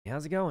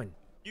How's it going?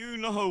 You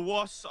know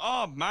what's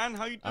up, man?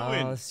 How you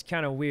doing? This is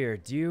kind of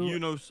weird. Do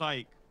you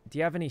Psych. Do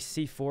you have any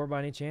C4 by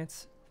any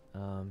chance?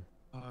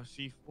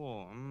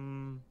 C4.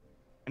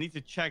 I need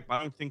to check, but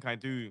I don't think I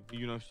do.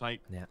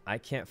 Psych. Yeah, I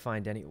can't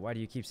find any. Why do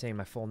you keep saying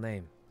my full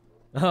name?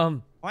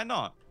 Why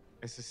not?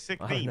 It's a sick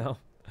I name. don't know.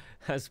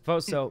 I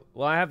suppose so.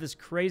 Well, I have this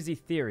crazy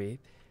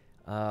theory.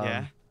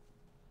 Yeah.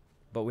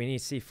 But we need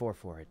C4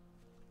 for it.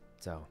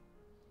 So.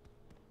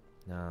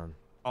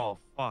 Oh,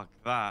 fuck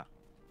that.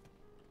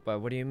 But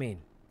what do you mean?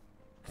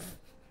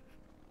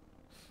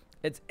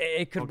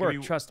 It could work,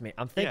 trust me.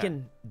 I'm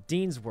thinking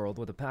Dean's World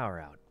with the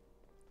power out.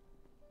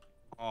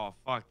 Oh,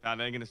 fuck that.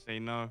 They're gonna say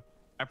no.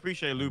 I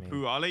appreciate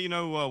Lupu. I'll let you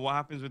know what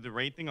happens with the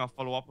rating. I'll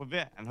follow up with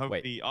it, and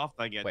hopefully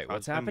after I get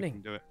what's happening?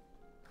 we can do it.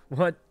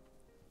 What?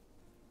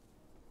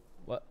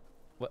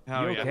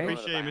 Hell you yeah, okay? I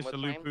appreciate Mr.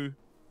 Lupu.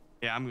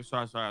 Yeah, I'm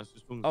sorry. I was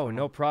just doing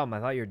no problem. I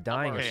thought you were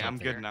dying or something. I'm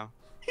good now.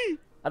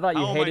 I thought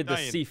you hated the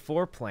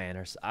C4 plan,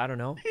 or I don't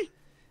know.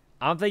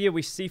 I'm thinking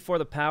we C4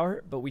 the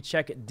power, but we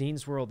check at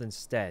Dean's World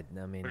instead.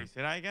 I mean, wait,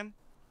 say that again?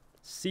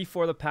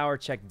 C4 the power,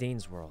 check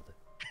Dean's World.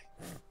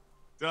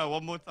 Do that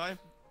one more time?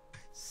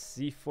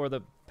 C4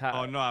 the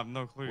power. Oh, no, I have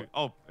no clue.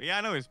 Oh, yeah,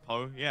 I know it's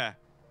Poe. Yeah.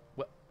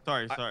 What?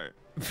 Sorry.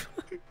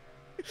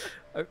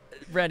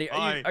 Randy,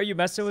 are you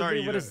messing with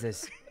me? What is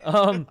this?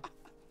 I'm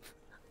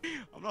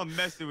not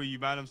messing with you,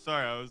 man. I'm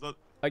sorry. I was not...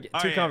 Okay,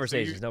 two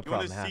conversations, no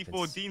problem. You want to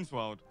C4 Dean's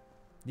World?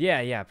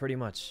 Yeah, pretty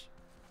much.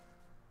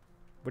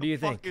 What do you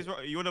think?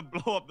 You want to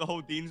blow up the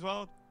whole Dean's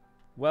World?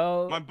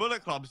 Well... My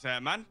Bullet Club's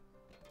there, man.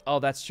 Oh,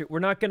 that's true. We're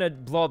not going to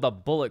blow up the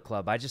Bullet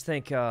Club. I just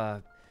think,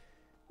 you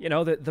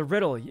know, the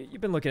riddle.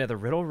 You've been looking at the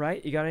riddle,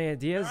 right? You got any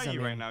ideas? Where are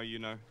you right now,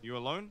 You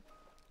alone?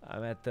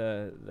 I'm at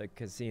the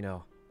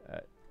casino.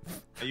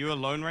 Are you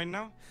alone right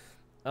now?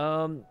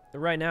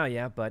 Right now,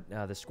 yeah, but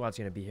the squad's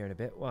going to be here in a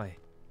bit. Why?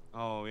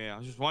 Oh, yeah. I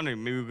was just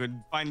wondering. Maybe we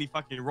could finally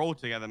fucking roll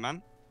together,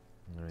 man.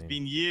 Right. It's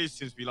been years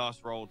since we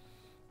last rolled.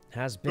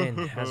 Has been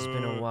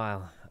a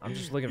while. I'm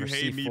just looking for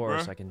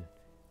C4 so I can...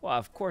 Well,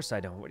 of course I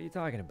don't. What are you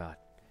talking about?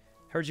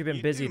 Heard you've been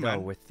busy, though,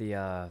 with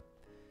the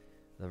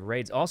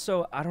raids.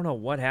 Also, I don't know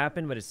what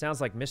happened, but it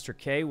sounds like Mr.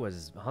 K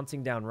was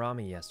hunting down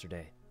Ramee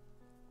yesterday.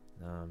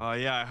 Oh,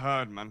 yeah, I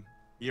heard, man.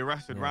 He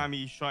arrested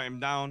Ramee, shot him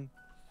down.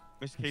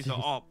 Mr. K's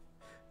up.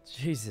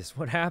 Jesus,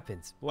 what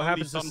happens? What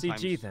happens to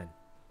CG,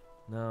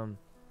 then?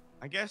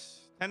 I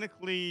guess,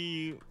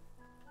 technically...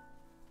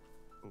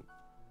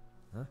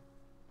 Huh?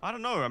 I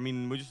don't know. I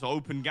mean, we're just an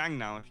open gang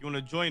now. If you want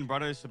to join,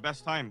 brother, it's the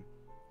best time.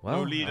 Well,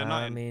 no lead or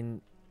nothing. I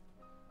mean,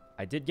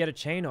 I did get a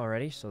chain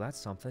already, so that's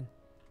something.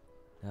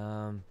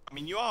 I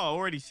mean, you are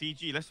already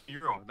CG. Let's be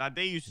real. That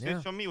day you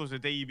snitched on me was the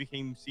day you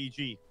became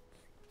CG.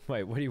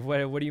 Wait, what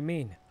do you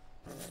mean?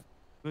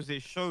 Because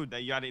it showed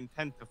that you had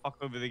intent to fuck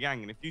over the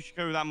gang, and if you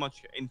show that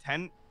much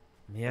intent,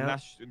 then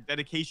that's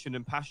dedication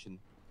and passion.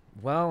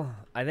 Well,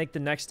 I think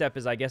the next step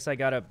is I guess I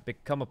gotta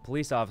become a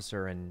police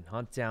officer and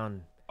hunt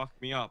down. Fuck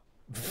me up.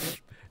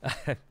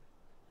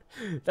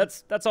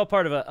 That's all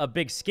part of a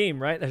big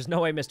scheme, right? There's no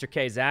way Mr.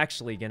 K is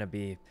actually gonna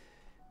be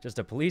just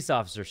a police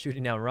officer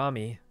shooting down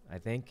Ramee, I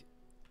think.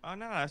 Oh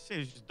no, that's it.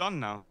 It's just done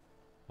now.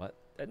 What?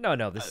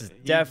 No. This is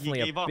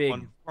definitely he gave a up big.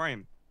 On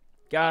crime.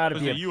 Gotta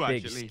be a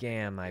big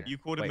scam. You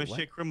called him a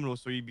shit criminal,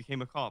 so he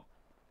became a cop.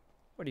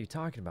 What are you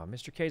talking about?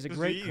 Mr. K is a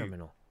great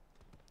criminal.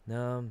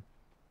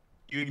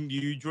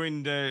 You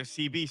joined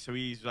CB, so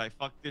he's like,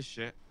 fuck this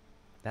shit.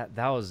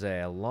 That was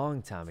a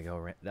long time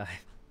ago.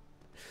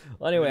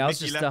 Well, anyway, I was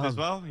just left as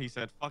well. He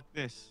said, "Fuck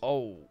this."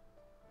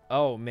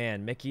 Oh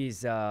man,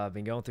 Mickey's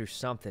been going through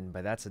something,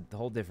 but that's a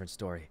whole different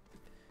story.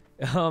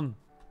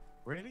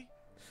 Really?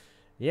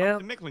 Yeah.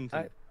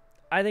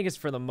 I think it's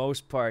for the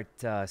most part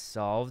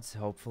solved.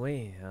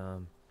 Hopefully,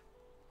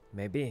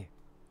 maybe.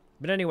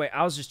 But anyway,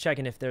 I was just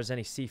checking if there's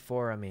any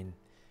C4. I mean,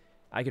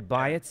 I could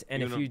buy it,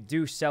 and if you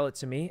do sell it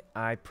to me,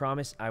 I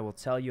promise I will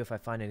tell you if I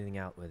find anything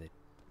out with it.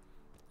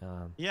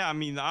 Yeah, I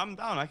mean, I'm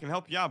down. I can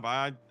help you out, but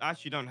I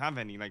actually don't have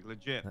any, like,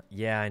 legit.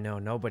 Yeah, I know.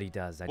 Nobody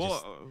does.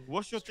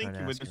 What's your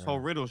thinking with this whole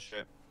riddle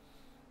shit?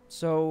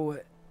 So,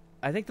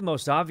 I think the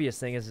most obvious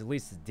thing is at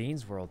least the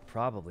Dean's World,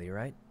 probably,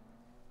 right?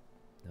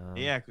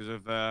 Yeah, because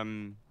of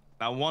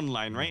that one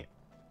line, right?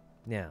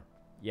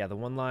 Yeah, the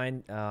one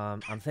line.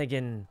 I'm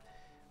thinking,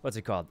 what's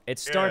it called? It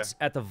starts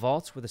at the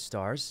vault with the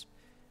stars.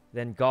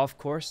 Then golf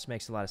course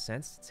makes a lot of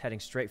sense. It's heading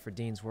straight for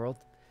Dean's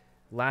World.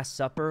 Last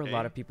Supper, a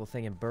lot of people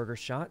thinking burger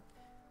shot.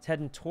 It's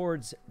heading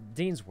towards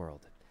Dean's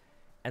World.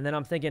 And then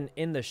I'm thinking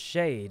in the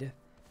shade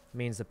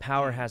means the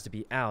power has to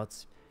be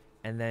out.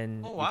 And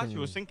then I actually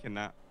was thinking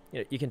that.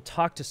 You can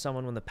talk to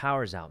someone when the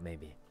power's out,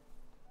 maybe.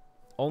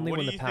 Only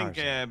when the power's out. What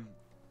do you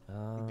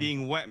think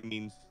being wet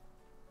means?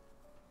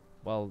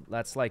 Well,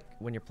 that's like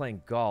when you're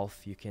playing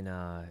golf, you can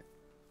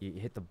you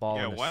hit the ball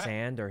in the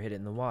sand or hit it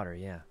in the water,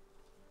 yeah.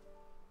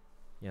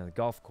 The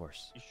golf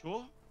course. You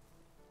sure?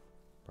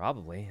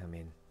 Probably. I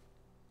mean,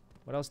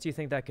 what else do you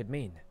think that could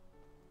mean?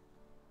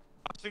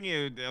 I was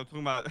thinking they were talking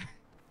about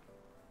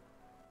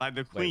like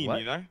the queen,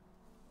 you know?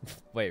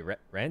 Wait,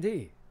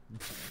 Randy?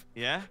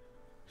 Yeah?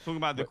 Talking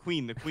about the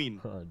queen.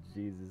 Oh,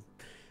 Jesus.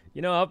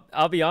 You know,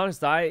 I'll be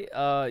honest.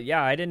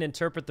 Yeah, I didn't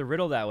interpret the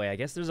riddle that way. I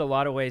guess there's a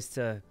lot of ways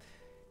to.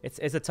 It's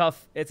a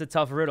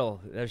tough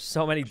riddle. There's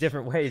so many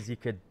different ways you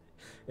could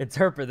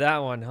interpret that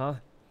one, huh?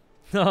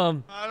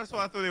 That's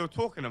what I thought they were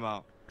talking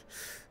about.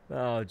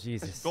 Oh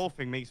Jesus. This golf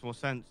thing makes more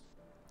sense.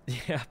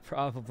 Yeah,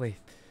 probably.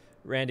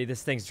 Randy,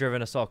 this thing's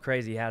driven us all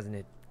crazy, hasn't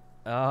it?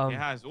 It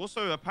has.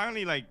 Also,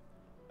 apparently, like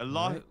a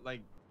lot,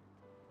 like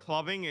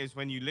clubbing is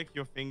when you lick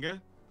your finger, and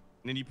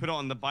then you put it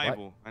on the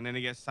Bible, and then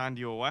it gets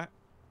sandy or wet.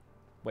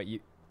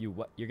 Wait, you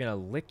what? You're gonna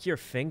lick your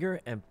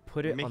finger and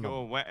put it on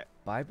the wet.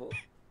 Bible?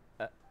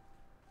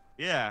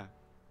 Yeah,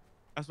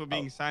 that's what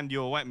being sandy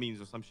or wet means,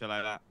 or some shit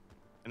like that.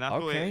 And I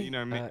thought, you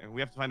know, we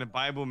have to find a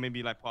Bible,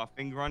 maybe like put our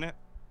finger on it.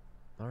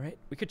 All right,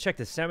 we could check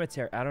the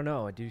cemetery. I don't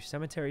know. Do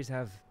cemeteries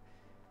have?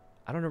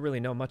 I don't really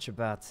know much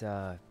about.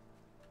 Well,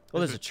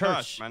 there's a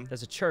church, man.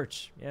 There's a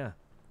church. Yeah,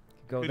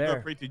 could there.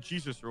 Go pray to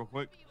Jesus real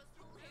quick.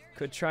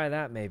 Could try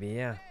that maybe.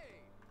 Yeah.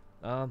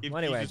 Give well,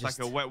 anyway, Jesus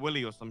like a wet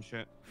willy or some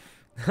shit.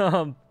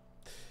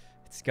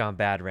 It's gone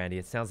bad, Randy.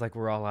 It sounds like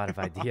we're all out of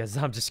ideas.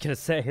 I'm just gonna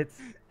say it's.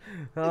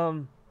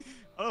 I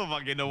don't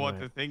fucking know what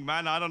to think,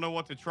 man. I don't know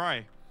what to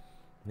try.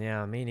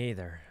 Yeah, me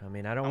neither. I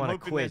mean, I don't want to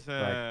quit,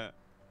 but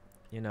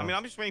you know. I mean,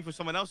 I'm just waiting for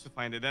someone else to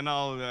find it. Then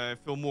I'll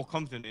feel more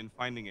confident in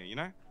finding it. You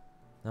know?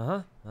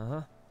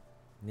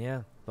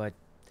 Yeah, but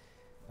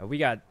we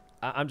got.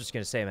 I'm just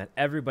gonna say, man.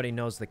 Everybody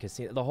knows the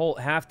casino. The whole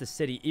half the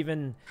city,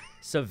 even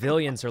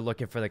civilians are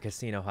looking for the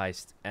casino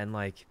heist, and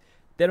like,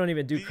 they don't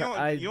even do. You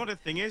know what the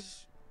thing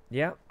is?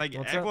 Yeah. Like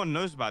everyone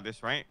knows about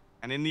this, right?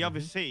 And in the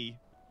other city,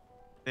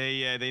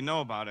 they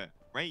know about it,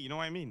 right? You know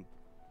what I mean?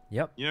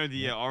 Yep. You know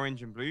the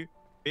orange and blue.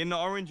 In the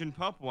orange and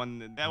purple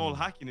one, they're all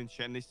hacking and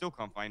shit, and they still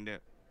can't find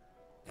it.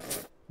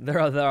 They're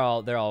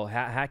all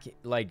hacking.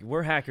 Like,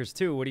 we're hackers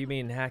too. What do you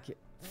mean hacking?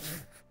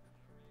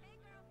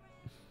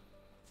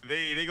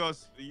 They go.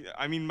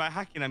 I mean, by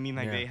hacking, I mean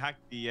like they hack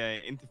the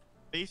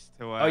interface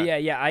to. Oh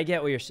yeah. I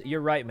get what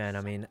you're right, man.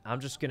 I mean, I'm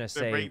just gonna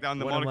say. Break down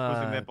the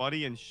molecules in their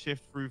body and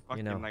shift through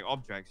fucking like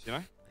objects, you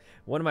know.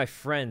 One of my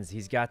friends,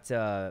 he's got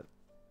a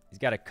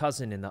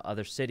cousin in the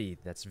other city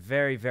that's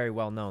very, very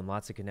well known.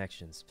 Lots of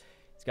connections.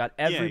 He's got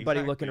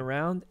everybody looking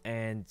around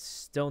and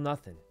still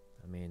nothing.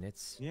 I mean,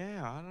 it's.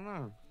 Yeah, I don't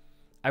know.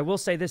 I will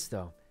say this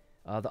though,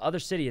 the other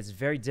city is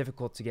very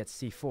difficult to get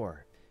C4.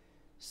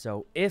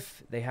 So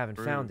if they haven't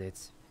found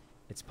it,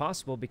 it's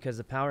possible because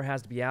the power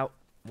has to be out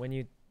when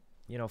you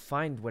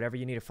find whatever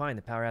you need to find.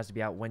 The power has to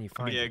be out when you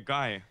find it. Yeah,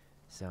 guy.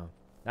 So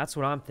that's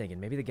what I'm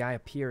thinking.Maybe the guy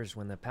appears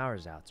when the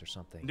power's out or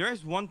something. There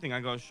is one thing I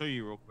gotta show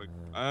you real quick.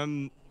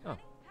 So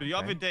the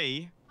other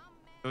day,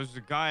 there was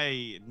a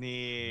guy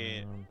near,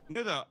 you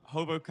know, the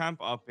hobo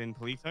camp up in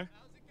Polito?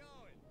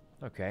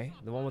 Okay,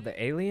 the one with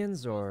the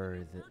aliens or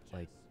the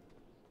like?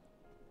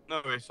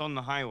 No, it's on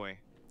the highway.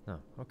 Oh,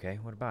 okay.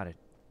 What about it?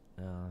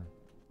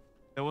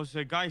 There was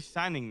a guy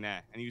standing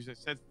there, and he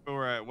said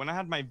for when I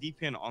had my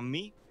VPN on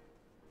me,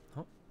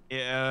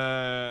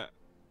 it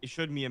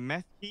showed me a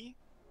meth key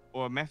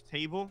or a meth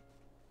table.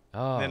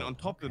 Oh. And then on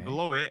top of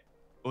below it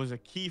was a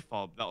key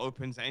fob that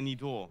opens any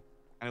door,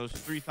 and it was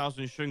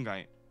 3,000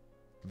 shungite.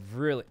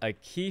 Really, a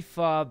key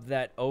fob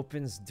that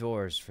opens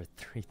doors for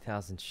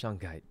 3,000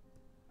 shungite?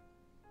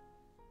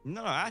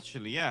 No,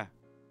 actually, yeah.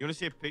 You want to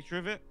see a picture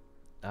of it?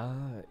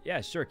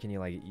 Yeah, sure. Can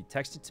you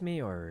text it to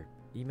me or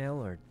email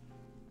or?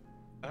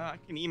 I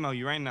can email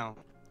you right now.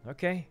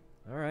 Okay.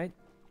 All right.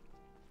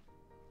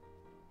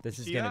 This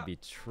is gonna be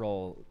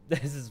troll.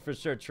 This is for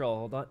sure troll.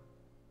 Hold on.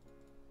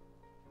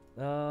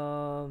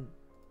 All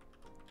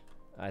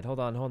right, hold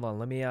on.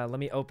 Let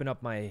me open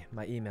up my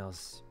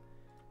emails.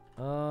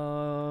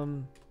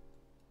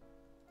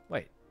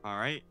 Wait. All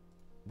right.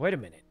 Wait a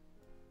minute.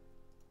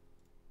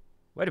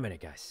 Wait a minute,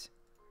 guys.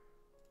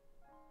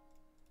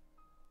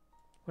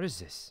 What is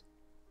this?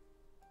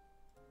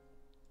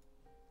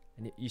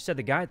 And you said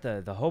the guy at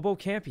the hobo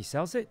camp, he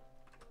sells it?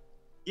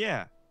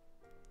 Yeah.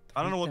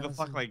 I don't know what the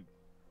fuck, like,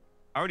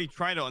 I already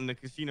tried it on the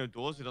casino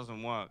doors. It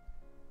doesn't work.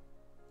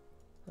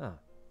 Huh.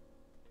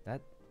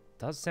 That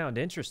does sound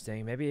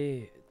interesting.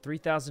 Maybe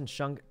 3,000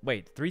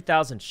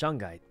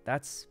 shungite.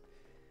 That's...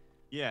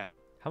 Yeah.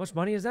 How much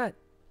money is that?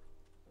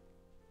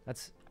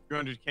 That's...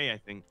 300K, I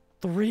think.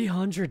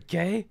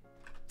 300K?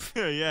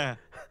 Yeah.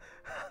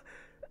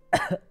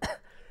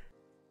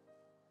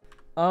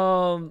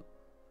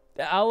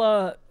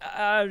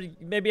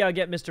 Maybe I'll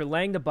get Mr.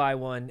 Lang to buy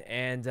one,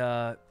 and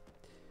the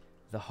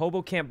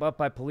hobo camp up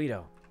by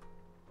Polito.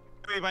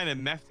 Maybe buying a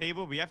meth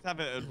table, but you have to have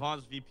an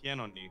advanced VPN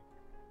on you.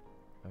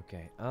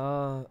 Okay.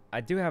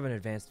 I do have an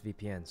advanced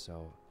VPN,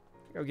 so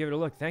I'll give it a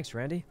look. Thanks,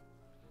 Randy.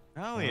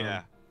 Hell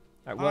yeah.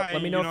 All right, well,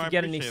 let me know if you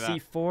get any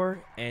C4,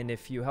 and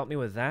if you help me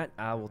with that,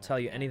 I will tell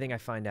you anything I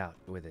find out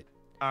with it.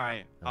 All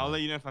right. I'll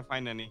let you know if I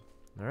find any.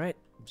 All right.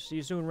 See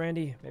you soon,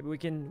 Randy. Maybe we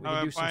can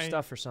do some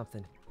stuff or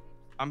something.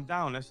 I'm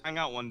down. Let's hang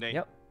out one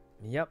day.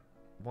 Yep.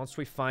 Once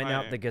we find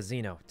out the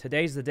casino.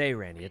 Today's the day,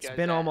 Randy. It's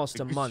been almost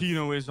a month. The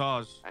casino is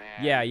ours.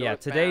 Yeah.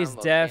 Today's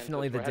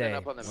definitely the day.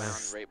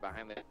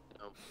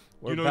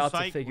 We're about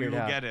to figure it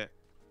out. Get it.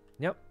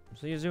 Yep.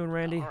 See you soon,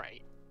 Randy. All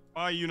right.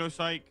 Bye, Yuno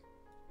Psych.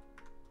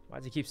 Why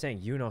does he keep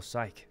saying Yuno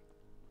Psych?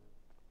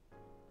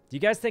 Do you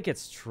guys think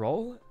it's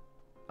troll?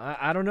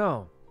 I don't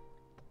know.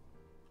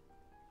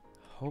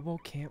 Hobo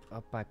camp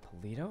up by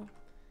Polito?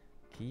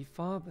 Key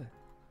fob?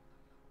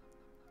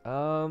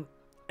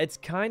 It's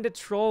kind of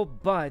troll,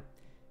 but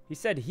he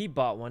said he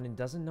bought one and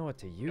doesn't know what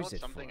to use it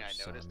for. Something I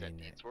noticed at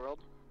Dean's World?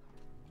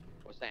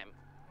 What's that?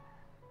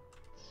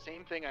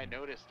 Same thing I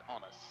noticed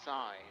on a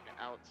sign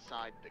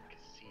outside the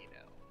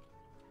casino.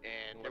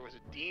 And there was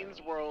a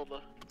Dean's World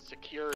secure